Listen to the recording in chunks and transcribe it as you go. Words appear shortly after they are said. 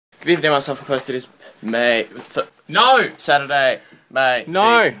Good evening, myself. I posted this No! Saturday, May.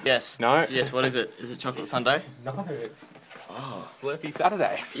 No! Yes. No. Yes, what is it? Is it chocolate sundae? No, it's Slurpee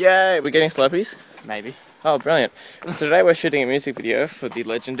Saturday. Yay, we're getting Slurpees? Maybe. Oh, brilliant. So today we're shooting a music video for the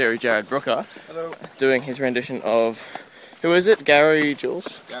legendary Jared Brooker. Hello. Doing his rendition of, who is it? Gary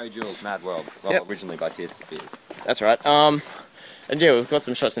Jules? Gary Jules, Mad World. Well, Yep. Originally by Tears for Fears. That's right. And yeah, we've got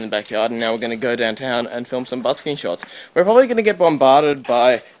some shots in the backyard, and now we're going to go downtown and film some busking shots. We're probably going to get bombarded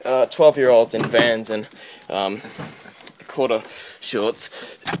by 12-year-olds in vans and quarter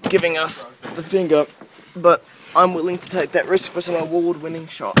shorts giving us the finger, but I'm willing to take that risk for some award-winning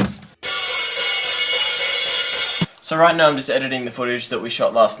shots. So right now I'm just editing the footage that we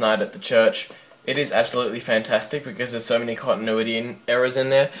shot last night at the church. It is absolutely fantastic because there's so many continuity errors in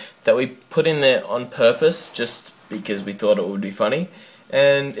there that we put in there on purpose just because we thought it would be funny,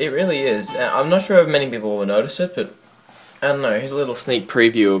 and it really is. I'm not sure if many people will notice it, but I don't know, here's a little sneak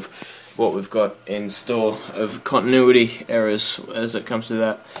preview of what we've got in store of continuity errors as it comes to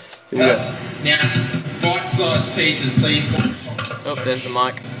that. Here we go. Now, bite-sized pieces, please. Oh, there's the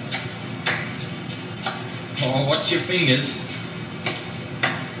mic. Oh, watch your fingers.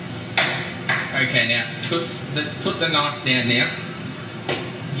 Okay, now, put the knife down now.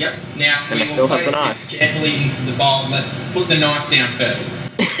 Yep, now And we I still will have the place knife. this carefully into the bowl. Let's put the knife down first.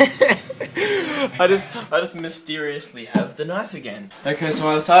 I just mysteriously have the knife again. Okay, so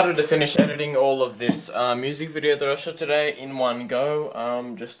I decided to finish editing all of this music video that I shot today in one go.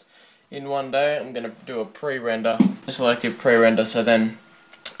 Just in one day. I'm gonna do a pre-render, a selective pre-render, so then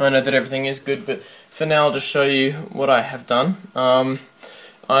I know that everything is good. But for now, I'll just show you what I have done.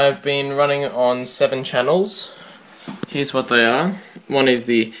 I've been running on 7 channels. Here's what they are. One is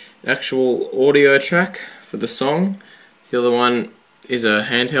the actual audio track for the song. The other one is a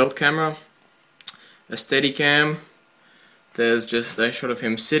handheld camera, a Steadicam. There's just a shot of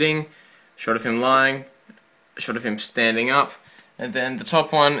him sitting, a shot of him lying, a shot of him standing up, and then the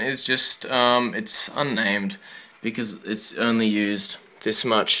top one is just, it's unnamed because it's only used this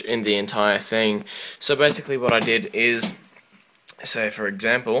much in the entire thing. So basically what I did is, say for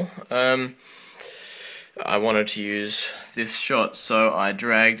example, I wanted to use this shot, so I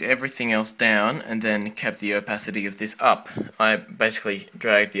dragged everything else down and then kept the opacity of this up. I basically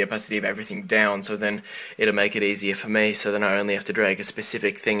dragged the opacity of everything down, so then it'll make it easier for me, so then I only have to drag a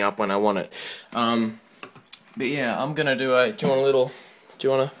specific thing up when I want it. But yeah, I'm gonna do a, do you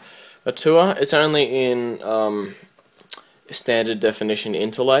want a tour? It's only in standard definition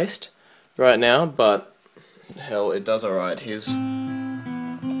interlaced right now, but hell, it does alright. Here's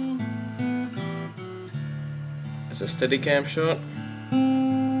a Steadicam shot.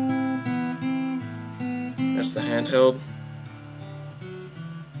 That's the handheld.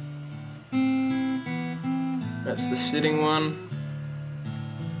 That's the sitting one.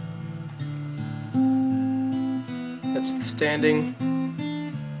 That's the standing.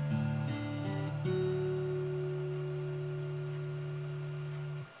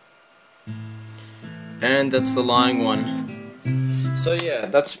 And that's the lying one. So yeah,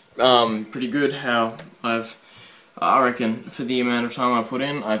 that's pretty good how I reckon for the amount of time I put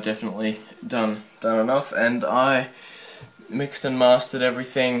in, I've definitely done enough, and I mixed and mastered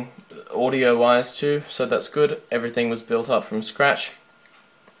everything audio-wise too, so that's good. Everything was built up from scratch,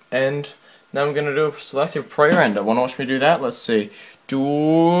 and now I'm going to do a selective pre-render. Want to watch me do that? Let's see.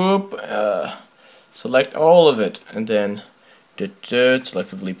 Select all of it, and then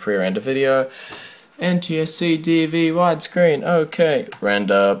selectively pre-render video. NTSC DV widescreen. Okay,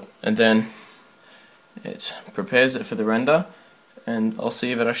 render, and then it prepares it for the render, and I'll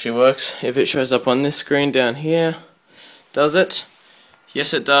see if it actually works. If it shows up on this screen down here, does it?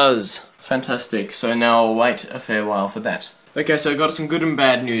 Yes, it does. Fantastic. So now I'll wait a fair while for that. Okay, so I got some good and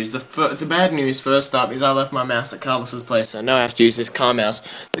bad news. The bad news first up is I left my mouse at Carlos's place, so now I have to use this car mouse.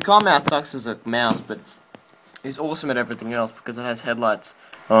 The car mouse sucks as a mouse, but is awesome at everything else because it has headlights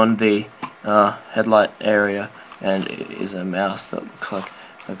on the headlight area, and it is a mouse that looks like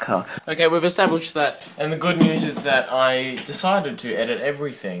a car. Okay, we've established that, and the good news is that I decided to edit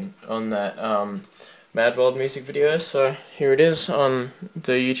everything on that Mad World music video, so here it is on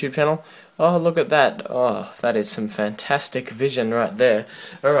the YouTube channel. Oh, look at that. Oh, that is some fantastic vision right there.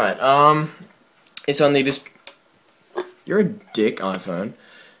 Alright, it's on the You're a dick, iPhone.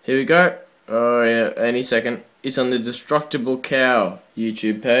 Here we go. Oh yeah, any second. It's on the Destructible Cow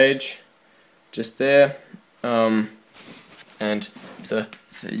YouTube page. Just there. And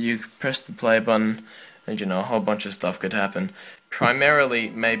you press the play button, and you know, a whole bunch of stuff could happen.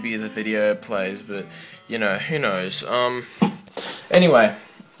 Primarily, maybe the video plays, but you know, who knows. Anyway,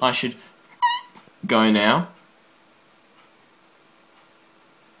 I should go now.